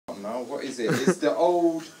don't know, what is it? It's the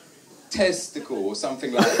old testicle or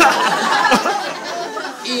something like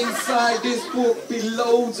that. Inside this book be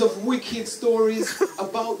loads of wicked stories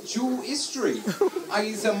about Jew history. I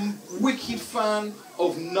is a wicked fan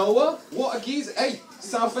of Noah. What a geezer. Hey,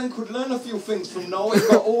 Southend could learn a few things from Noah. He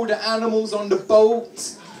got all the animals on the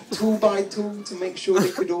boat, 2 by 2, to make sure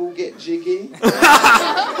they could all get jiggy.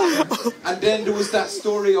 And then there was that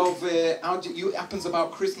story of, it happens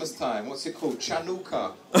about Christmas time, what's it called,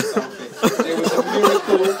 Chanukah or something. There was a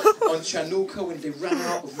miracle on Chanukah when they ran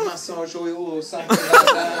out of massage oil or something like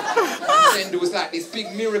that. And then there was like this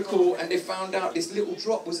big miracle and they found out this little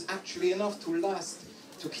drop was actually enough to last,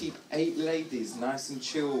 to keep 8 ladies nice and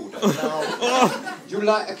chilled. And now you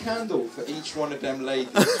light a candle for each one of them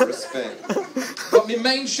ladies, respect. But my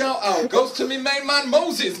main shout out goes to my main man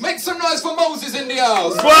Moses. Make some noise for Moses in the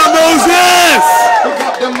house. For Moses! We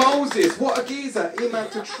got the Moses. What a geezer. He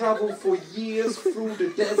had to travel for years through the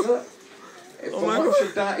desert. For much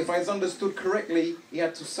of that, if I understood correctly, he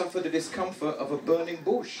had to suffer the discomfort of a burning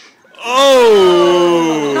bush.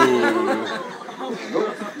 Oh!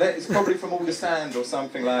 It's probably from all the sand or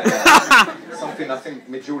something like that. Something I think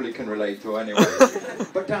Majuli can relate to anyway.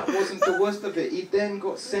 But that wasn't the worst of it. He then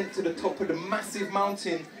got sent to the top of the massive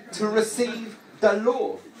mountain to receive the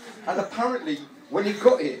law. And apparently, when he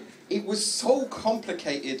got it, it was so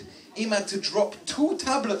complicated, he had to drop 2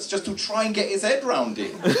 tablets just to try and get his head round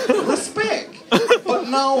it. Respect. But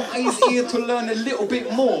now he's here to learn a little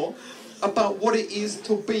bit more about what it is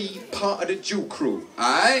to be part of the Jew crew.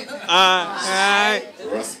 Aight?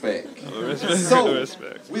 Respect. So,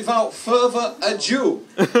 without further ado.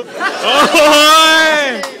 That's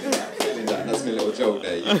my little joke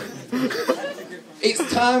there.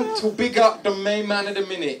 It's time to big up the main man of the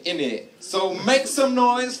minute, innit? So make some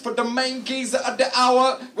noise for the main geezer of the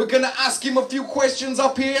hour. We're gonna ask him a few questions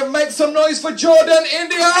up here. Make some noise for Jordan in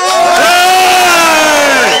the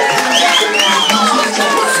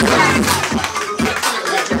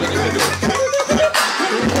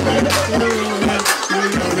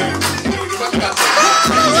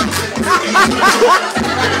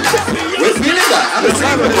We're feeling that. I'm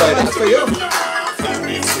excited with that. That's for you.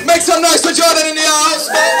 Make some noise for Jordan in the house.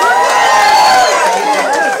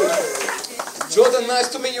 Jordan, nice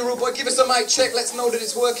to meet you, rude boy. Give us a mic check. Let's know that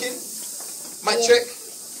it's working. Mic check.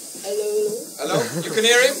 Hello. Hello. You can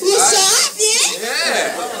hear him? What's up?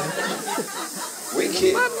 Yeah.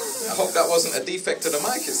 Wicked. I hope that wasn't a defect of the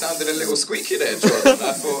mic. It sounded a little squeaky there, Jordan.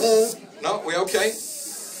 I thought. No, we okay?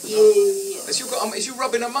 Yeah. Is you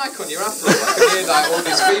rubbing a mic on your afro? I can hear like all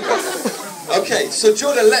this feedback. Okay, so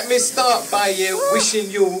Jordan, let me start by wishing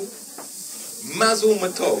you Mazel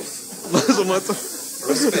Matov. Mazel Matov.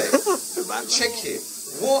 Respect. Check it.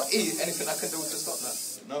 What is anything I can do to stop that?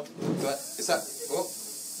 No? Is that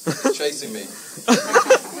chasing me?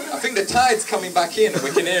 I think the tide's coming back in and we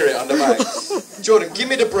can hear it on the mic. Jordan, give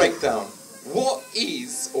me the breakdown. What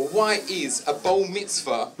is or why is a bar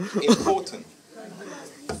mitzvah important?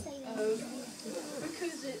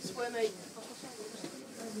 Because it's when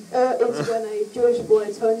a Jewish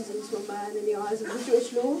boy turns into a man in the eyes of the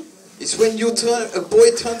Jewish law. It's when a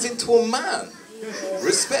boy turns into a man.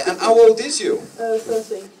 Respect. And how old is you?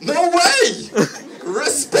 13. No way!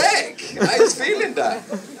 Respect! I was feeling that.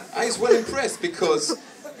 I was well impressed because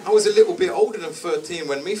I was a little bit older than 13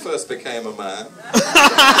 when me first became a man.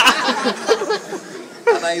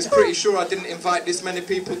 And I was pretty sure I didn't invite this many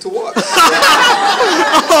people to watch.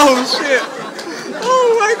 Oh shit!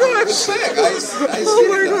 Oh my gosh! Respect. Oh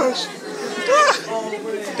my gosh!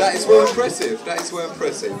 That is well impressive. That is well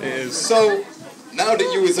impressive. It is. So, now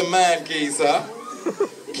that you is a man, geezer,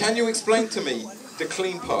 can you explain to me the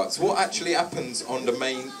clean parts? What actually happens on the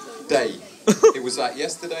main day? It was like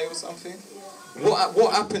yesterday or something?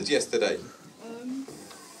 What happened yesterday?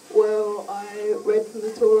 Well, I read from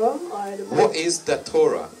the Torah. What is the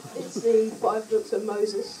Torah? It's the 5 books of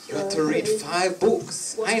Moses. You had to read 5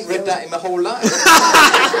 books. I ain't read that in my whole life.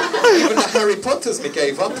 Even the Harry Potters me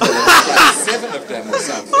gave up on. Like 7 of them or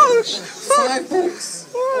something. 5 books.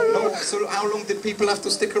 No, so how long did people have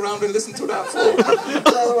to stick around and listen to that for?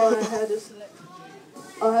 Well,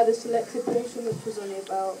 I had a selected portion which was only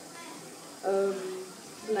about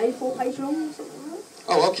an A4 page long or something like that.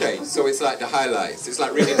 Oh, okay. So it's like the highlights. It's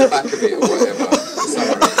like reading the back of it or whatever.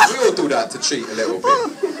 We all do that to cheat a little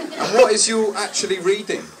bit. And what is you actually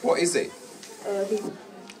reading? What is it? Hebrew.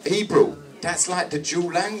 Hebrew. That's like the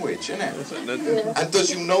Jew language, isn't it? Yeah. And does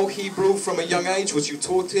you know Hebrew from a young age? Was you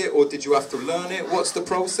taught it or did you have to learn it? What's the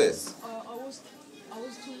process?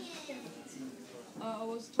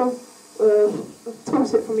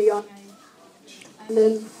 Taught it from a young age. And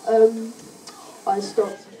then I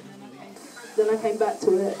stopped. then I came back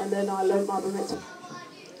to it, and then I learned my mitzvah.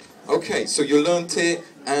 Okay, so you learnt it,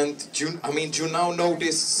 and do you now know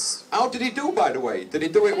this? How did he do, by the way? Did he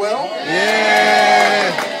do it well?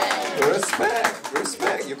 Yeah.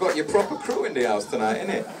 Respect. You've got your proper crew in the house tonight,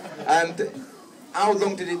 innit? And how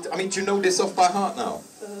long did it? Do you know this off by heart now?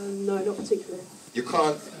 No, not particularly. You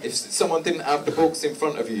can't. If someone didn't have the books in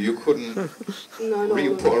front of you, you couldn't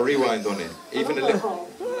put a rewind on it, even a little.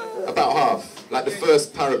 About half, like the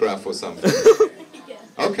first paragraph or something.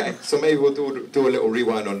 Okay, so maybe we'll do a little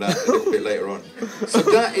rewind on that a little bit later on. So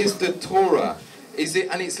that is the Torah. Is it?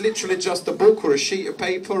 And it's literally just a book or a sheet of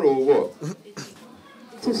paper or what?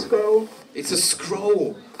 It's a scroll. It's a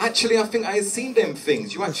scroll. Actually, I think I have seen them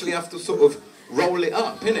things. You actually have to sort of roll it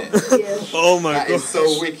up, innit? Yeah. Oh my god. That is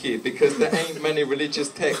so wicked, because there ain't many religious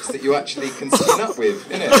texts that you actually can sign up with,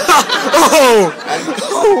 innit? Oh! And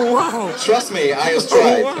Oh wow! trust me, I have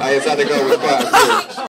tried. I have had to go with quite a few.